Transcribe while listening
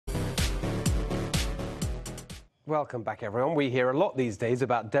Welcome back, everyone. We hear a lot these days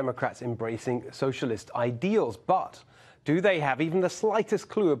about Democrats embracing socialist ideals, but do they have even the slightest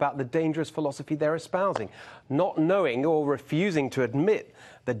clue about the dangerous philosophy they're espousing? Not knowing or refusing to admit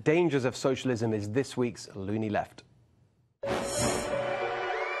the dangers of socialism is this week's Loony Left.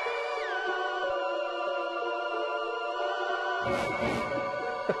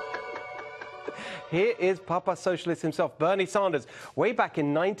 Here is Papa Socialist himself, Bernie Sanders, way back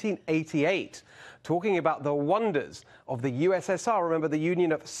in 1988, talking about the wonders of the USSR, remember, the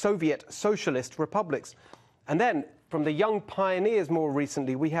Union of Soviet Socialist Republics. And then, from the young pioneers more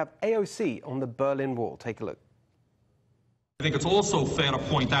recently, we have AOC on the Berlin Wall. Take a look. I think it's also fair to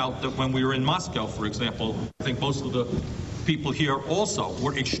point out that when we were in Moscow, for example, I think most of the people here also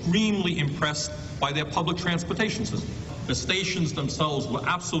were extremely impressed by their public transportation system. The stations themselves were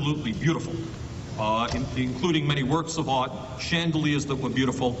absolutely beautiful. Including many works of art, chandeliers that were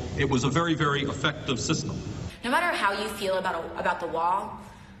beautiful. It was a very, very effective system. No matter how you feel about the wall,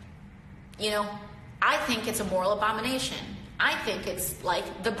 you know, I think it's a moral abomination. I think it's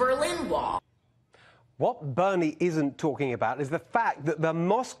like the Berlin Wall. What Bernie isn't talking about is the fact that the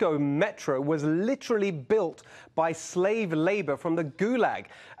Moscow metro was literally built by slave labor from the Gulag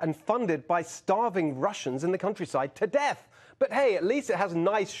and funded by starving Russians in the countryside to death. But hey, at least it has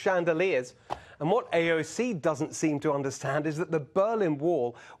nice chandeliers. And what AOC doesn't seem to understand is that the Berlin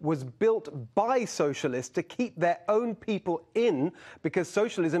Wall was built by socialists to keep their own people in because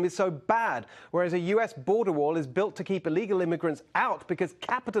socialism is so bad, whereas a US border wall is built to keep illegal immigrants out because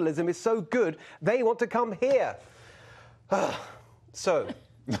capitalism is so good they want to come here. So,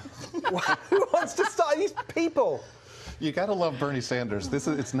 who wants to start these people? You got to love Bernie Sanders. It's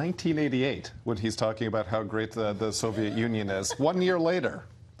 1988 when he's talking about how great the Soviet Union is. 1 year later,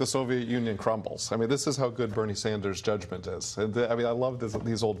 the Soviet Union crumbles. I mean, this is how good Bernie Sanders' judgment is. And I mean, I love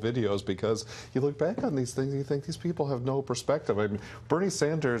these old videos because you look back on these things and you think these people have no perspective. I mean, Bernie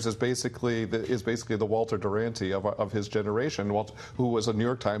Sanders is basically the Walter Duranty of his generation, who was a New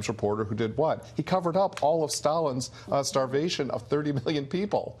York Times reporter who did what? He covered up all of Stalin's starvation of 30 million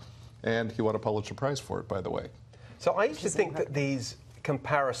people. And he won a Pulitzer Prize for it, by the way. So I used to think that these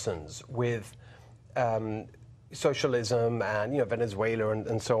comparisons with socialism and, Venezuela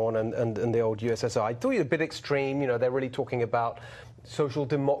and so on and the old USSR, I thought it was a bit extreme. They're really talking about social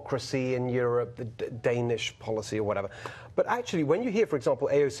democracy in Europe, the Danish policy or whatever. But actually, when you hear, for example,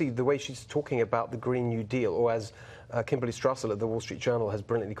 AOC, the way she's talking about the Green New Deal, or as Kimberly Strassel at the Wall Street Journal has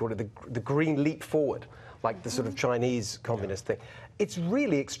brilliantly called it, the Green Leap Forward, like the sort of Chinese communist thing. It's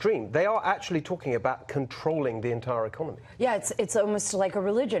really extreme. They are actually talking about controlling the entire economy. Yeah, it's almost like a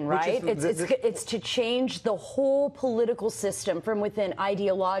religion, right? It's to change the whole political system from within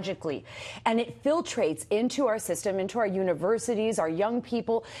ideologically. And it filtrates into our system, into our universities, our young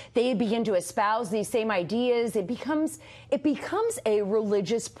people. They begin to espouse these same ideas. It becomes a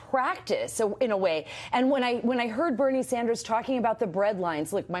religious practice, so in a way. And when I heard Bernie Sanders talking about the bread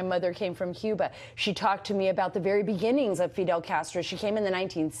lines, look, my mother came from Cuba. She talked to me about the very beginnings of Fidel Castro. She came in the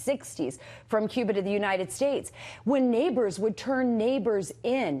 1960s from Cuba to the United States, when neighbors would turn neighbors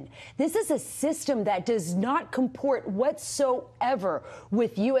in. This is a system that does not comport whatsoever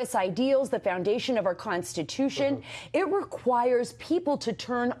with U.S. ideals, the foundation of our Constitution. It requires people to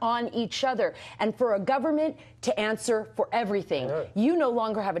turn on each other and for a government to answer for everything. You no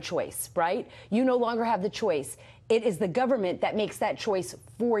longer have a choice, right? You no longer have the choice. It is the government that makes that choice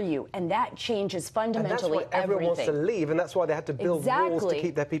for you, and that changes fundamentally everything. And that's why everyone wants to leave, and that's why they had to build walls to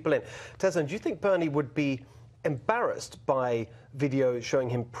keep their people in. Tesla, do you think Bernie would be embarrassed by videos showing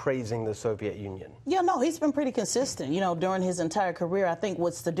him praising the Soviet Union? Yeah, no, he's been pretty consistent, during his entire career. I think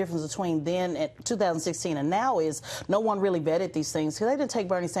what's the difference between then at 2016 and now is no one really vetted these things because they didn't take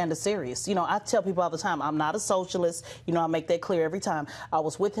Bernie Sanders serious. I tell people all the time, I'm not a socialist. I make that clear every time. I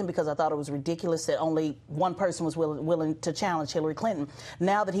was with him because I thought it was ridiculous that only one person was willing to challenge Hillary Clinton.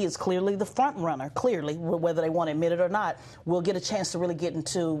 Now that he is clearly the front runner, clearly, whether they want to admit it or not, we'll get a chance to really get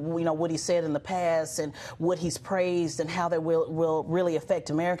into, what he said in the past and what he's praised and how that will really affect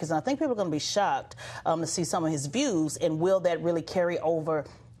Americans. And I think people are going to be shocked to see some of his views, and will that really carry over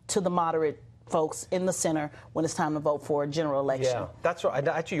to the moderate folks in the center when it's time to vote for a general election. Yeah, that's right. And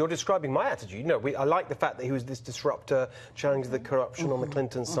actually, you're describing my attitude. I like the fact that he was this disruptor, challenging the corruption on the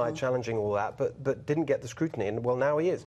Clinton side, challenging all that, but didn't get the scrutiny. And well, now he is.